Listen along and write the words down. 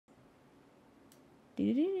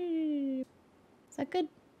Is that good?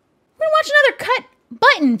 We're gonna watch another cut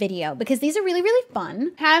button video because these are really, really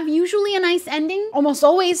fun. Have usually a nice ending. Almost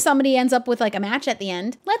always somebody ends up with like a match at the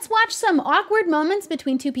end. Let's watch some awkward moments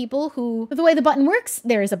between two people who, the way the button works,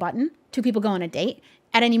 there is a button. Two people go on a date.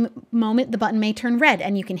 At any moment, the button may turn red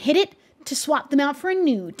and you can hit it to swap them out for a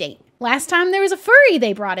new date. Last time there was a furry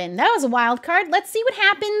they brought in. That was a wild card. Let's see what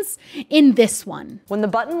happens in this one. When the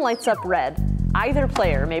button lights up red, either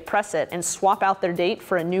player may press it and swap out their date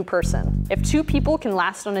for a new person. If two people can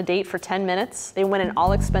last on a date for 10 minutes, they win an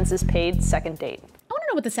all expenses paid second date. I wanna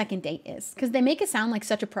know what the second date is because they make it sound like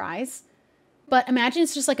such a prize. But imagine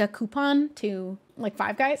it's just like a coupon to like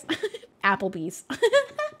Five Guys. Applebee's.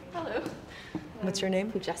 Hello. What's your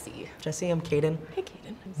name? Jesse. Jesse, I'm Caden. Hey,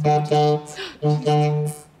 Kaden. The date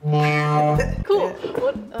begins now. Cool.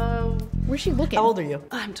 What, Where's she looking? How old are you?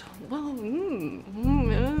 I'm well,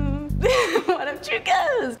 why don't you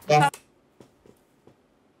guess? Yes,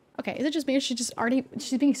 Okay, is it just me or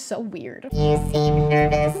she's being so weird? you seem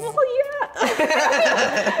nervous. Well,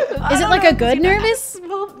 yeah. Is it like a good nervous?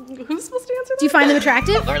 Well, who's supposed to answer that? Do you find them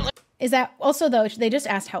attractive? Is that also though, they just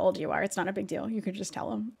asked how old you are. It's not a big deal. You could just tell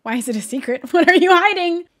them. Why is it a secret? What are you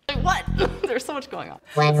hiding? What? There's so much going on.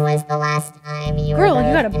 When was the last time you Girl, were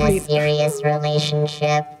you gotta in a breathe. serious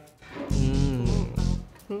relationship?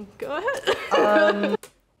 Go ahead.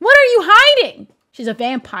 What are you hiding? She's a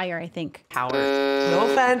vampire, I think. Howard. No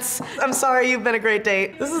offense. I'm sorry, you've been a great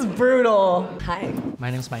date. This is brutal. Hi. My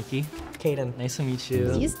name's Mikey. Caden. Nice to meet you.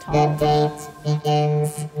 He's The tall. date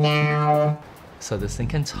begins now. So this thing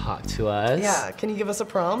can talk to us. Yeah, can you give us a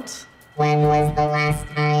prompt? When was the last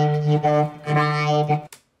time you both cried?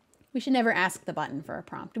 We should never ask the button for a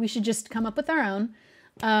prompt. We should just come up with our own.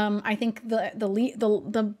 I think the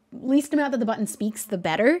least amount that the button speaks, the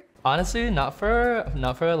better. Honestly, not for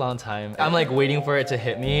a long time. I'm like waiting for it to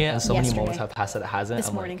hit me, and so many Yesterday. moments have passed that it hasn't. This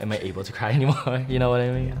I'm morning. like, am I able to cry anymore? You know what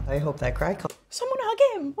I mean? I hope that cry comes. Someone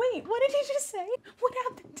hug him. Wait, what did he just say? What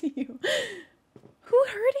happened to you? Who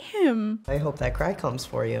hurt him? I hope that cry comes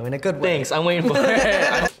for you in a good way. Thanks, I'm waiting for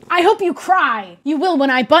it. I hope you cry. You will when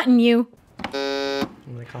I button you. I'm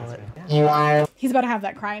gonna call it. You are. He's about to have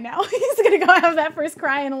that cry now. He's gonna go have that first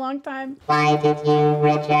cry in a long time. Why did you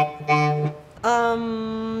reject them?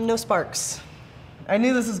 No sparks. I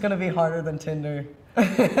knew this was gonna be harder than Tinder.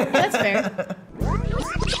 That's fair.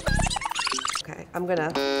 Okay, I'm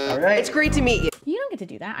gonna. All right. It's great to meet you. You don't get to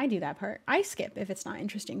do that. I do that part. I skip if it's not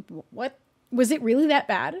interesting. What? Was it really that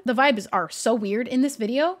bad? The vibes are so weird in this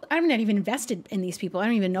video. I'm not even invested in these people. I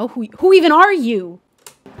don't even know who even are you?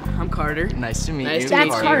 I'm Carter. Nice to meet Nice you. to meet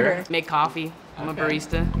That's you. Carter. Make coffee. I'm a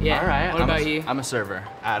barista. Yeah. All right. What about you? I'm a server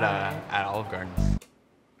at Olive Garden.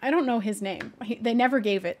 I don't know his name. They never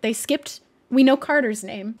gave it. They skipped. We know Carter's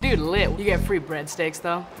name. Dude, lit. You get free breadsticks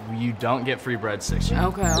though. You don't get free breadsticks.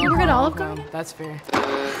 Okay. You work at Olive Garden? That's fair.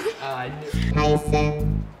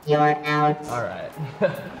 Tyson, you're out. All right.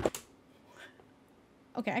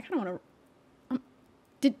 Okay, I kind of want to.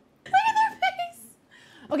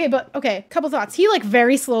 Look at their face. Okay, couple thoughts. He like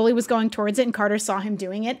very slowly was going towards it, and Carter saw him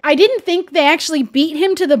doing it. I didn't think they actually beat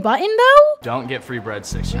him to the button though. Don't get free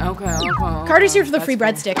breadsticks. Okay. Carter's here for the That's free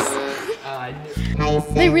fair. breadsticks.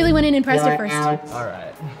 Tyson, They really went in and pressed it you're first. out. All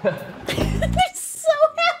right. They're so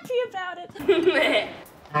happy about it.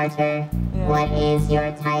 Carter, what is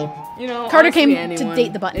your type? You know, Carter honestly, came to anyone.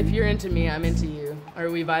 date the button. If you're into me, I'm into you. Are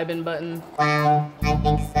we vibing, button? Wow, I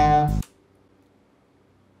think so.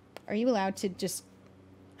 Are you allowed to just?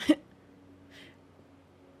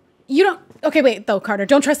 You don't. Okay, wait though, Carter.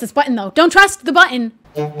 Don't trust this button though. Don't trust the button.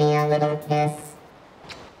 Give me a little kiss.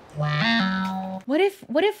 Wow. What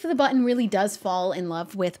if the button really does fall in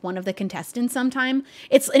love with one of the contestants sometime?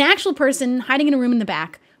 It's an actual person hiding in a room in the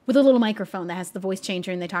back with a little microphone that has the voice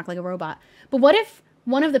changer and they talk like a robot. But what if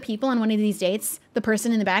one of the people on one of these dates, the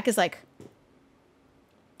person in the back is like,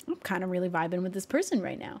 I'm kind of really vibing with this person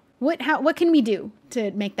right now. What can we do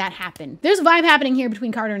to make that happen? There's a vibe happening here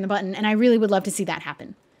between Carter and the button, and I really would love to see that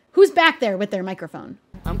happen. Who's back there with their microphone?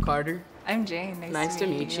 I'm Carter. I'm Jane. Nice to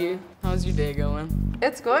meet you. How's your day going?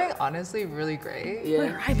 It's going honestly really great.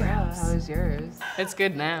 Yeah. Eyebrows. How is yours? It's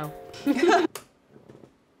good now.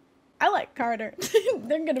 I like Carter.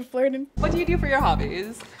 They're gonna flirt him. What do you do for your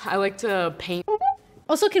hobbies? I like to paint.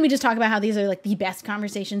 Also, can we just talk about how these are like the best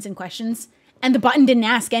conversations and questions? And the button didn't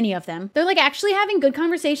ask any of them. They're like actually having good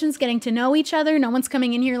conversations, getting to know each other. No one's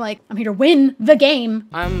coming in here like, I'm here to win the game.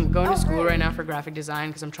 I'm going to school right now for graphic design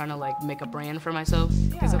because I'm trying to like make a brand for myself.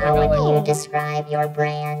 Because How would you describe your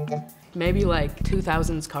brand? maybe like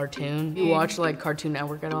 2000s cartoon. You watch like Cartoon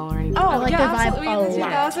Network at all or anything? Oh, I like yeah, the vibe absolutely. a In the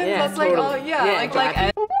lot. 2000s, Yeah, that's like, totally. oh yeah, Yeah, like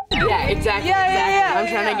Yeah, exactly. Yeah. I'm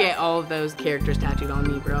trying to get all of those characters tattooed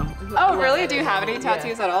on me, bro. Oh, really? Do you have any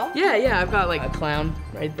tattoos at all? Yeah, I've got like a clown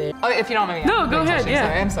right there. Oh, if you don't mind me. No, go ahead, yeah.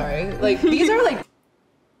 I'm sorry. Like, these are like.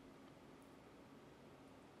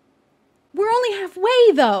 We're only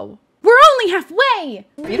halfway though. We're only halfway.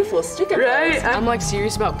 Beautiful sticker. Right? I'm like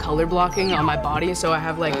serious about color blocking on my body, so I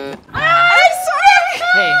have like. I'm sorry.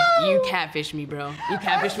 Hey, you catfish me, bro. You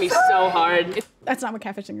catfish me so hard. That's not what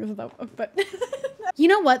catfishing is though, but. You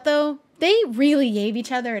know what though? They really gave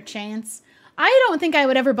each other a chance. I don't think I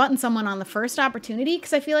would ever button someone on the first opportunity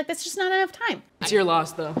because I feel like that's just not enough time. It's your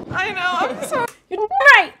loss, though. I know. I'm sorry. You're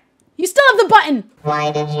right. You still have the button.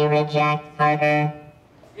 Why did you reject Parker?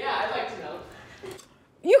 Yeah, I'd like to know.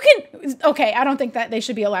 You can, okay, I don't think that they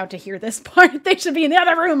should be allowed to hear this part. They should be in the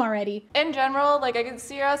other room already. In general, like, I can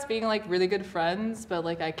see us being like really good friends, but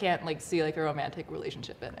like I can't like see like a romantic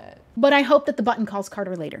relationship in it. But I hope that the button calls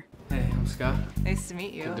Carter later. Hey, I'm Scott. Nice to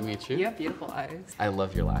meet you. Good to meet you. You have beautiful eyes. I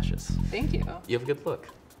love your lashes. Thank you. You have a good look.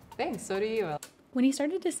 Thanks. So do you. When he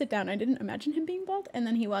started to sit down, I didn't imagine him being bald, and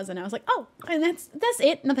then he was, and I was like, oh, and that's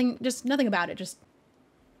it. Nothing about it. Just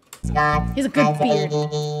Scott He's a good has beard.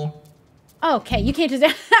 ADD. okay. You can't just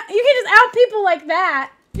out people like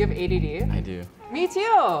that. You have ADD? I do. Me too.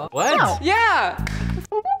 What? Oh. Yeah.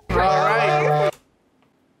 Alright.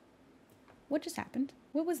 What just happened?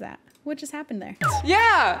 What was that? What just happened there?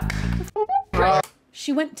 Yeah.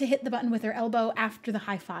 She went to hit the button with her elbow after the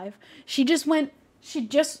high five. She just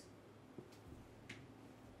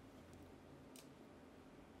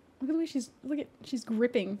look at the way she's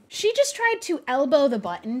gripping. She just tried to elbow the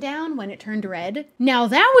button down when it turned red. Now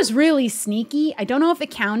that was really sneaky. I don't know if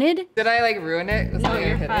it counted. Did I like ruin it? No,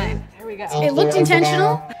 you're fine. There we go. It looked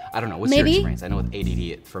intentional. I don't know. What's Maybe? your experience? I know with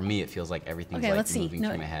ADD, for me, it feels like everything's Okay, like let's see. moving No.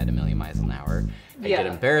 through my head a million miles an hour. I Yeah. get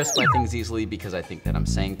embarrassed by things easily because I think that I'm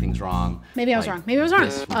saying things wrong. Maybe I was Like, wrong. Maybe I was wrong.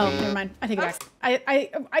 this would Oh, be- never mind. I take it back.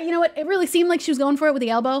 I you know what? It really seemed like she was going for it with the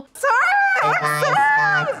elbow. Goodbye,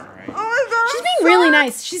 Scott. Oh my god. She's being really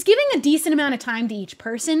nice. She's giving a decent amount of time to each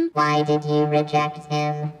person. Why did you reject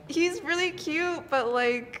him? He's really cute, but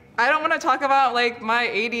like I don't want to talk about like my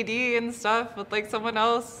ADD and stuff with like someone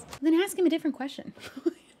else. Then ask him a different question.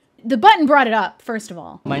 The button brought it up, first of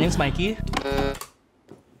all. My name's Mikey.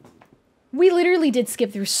 We literally did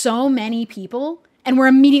skip through so many people, and we're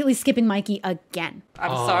immediately skipping Mikey again.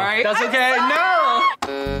 I'm sorry. That's I'm okay. sorry.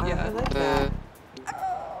 No. Yeah, I like that.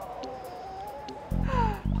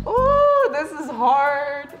 Oh, this is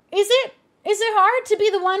hard. Is it hard to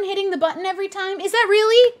be the one hitting the button every time? Is that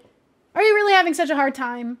really? Are you really having such a hard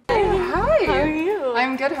time? Hi. How are you?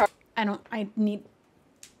 I'm good.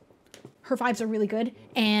 Her vibes are really good,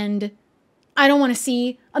 and I don't want to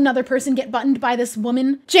see another person get buttoned by this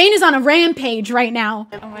woman. Jane is on a rampage right now.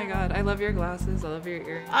 Oh my god, I love your glasses. I love your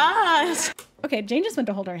earrings. Okay, Jane just went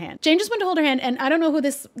to hold her hand. And I don't know who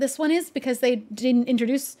this one is because they didn't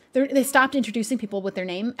introduce. They stopped introducing people with their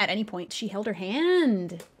name at any point. She held her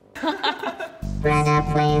hand. Brenna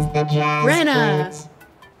plays the jazz Brenna. flute.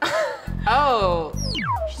 Oh,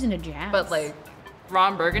 She's into jazz. but like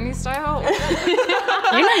Ron Burgundy style?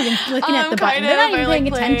 they're not even looking at the button. They're not even paying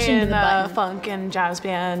attention to the button. Funk and jazz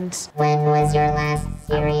band When was your last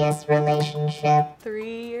serious relationship?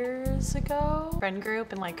 3 years ago. Friend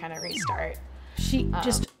group and like kind of restart. She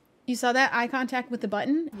just. You saw that eye contact with the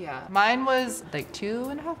button? Yeah. Mine was like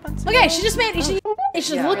 2.5 months ago. Okay, she just made. She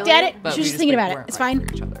just Yeah. looked at it. But She was we just thinking like, about it. weren't It's right fine.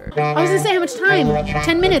 for each other. I was gonna say how much time?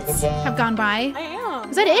 10 minutes have gone by. I am.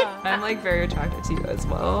 Is that it? I'm like very attracted to you as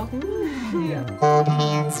well. Hold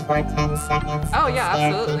hands for 10 seconds. Oh, yeah,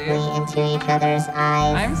 Stare absolutely. deeply into each other's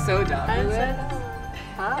eyes. I'm so down with it.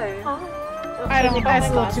 I don't. That's a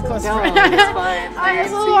little too close for me.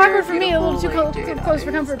 It's a little awkward for me. A little too close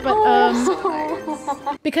for comfort.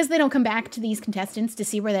 But because they don't come back to these contestants to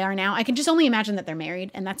see where they are now, I can just only imagine that they're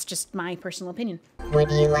married, and that's just my personal opinion.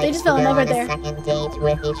 Would you like They just to fell in go love on right a there. second date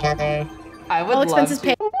with each other? I would All love expenses to.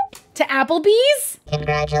 paid. To Applebee's?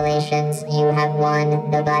 Congratulations, you have won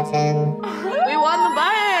the button. We won the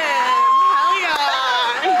button! Hell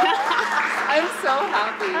yeah! I'm so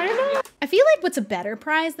happy. I feel like what's a better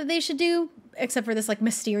prize that they should do, except for this like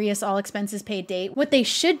mysterious all expenses paid date, what they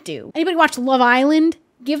should do. Anybody watch Love Island?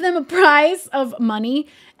 Give them a prize of money,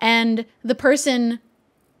 and the person,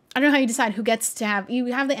 I don't know how you decide who gets to have, you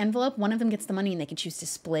have the envelope, one of them gets the money and they can choose to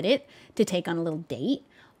split it to take on a little date,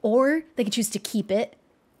 or they can choose to keep it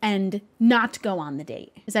and not go on the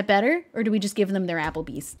date. Is that better? Or do we just give them their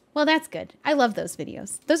Applebee's? Well, that's good. I love those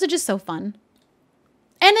videos. Those are just so fun.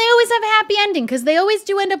 And they always have a happy ending because they always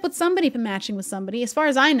do end up with somebody matching with somebody, as far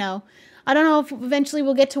as I know. I don't know if eventually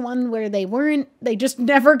we'll get to one where they just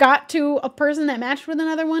never got to a person that matched with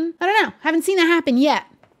another one. I don't know. Haven't seen that happen yet.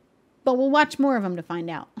 but we'll watch more of them to find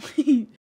out.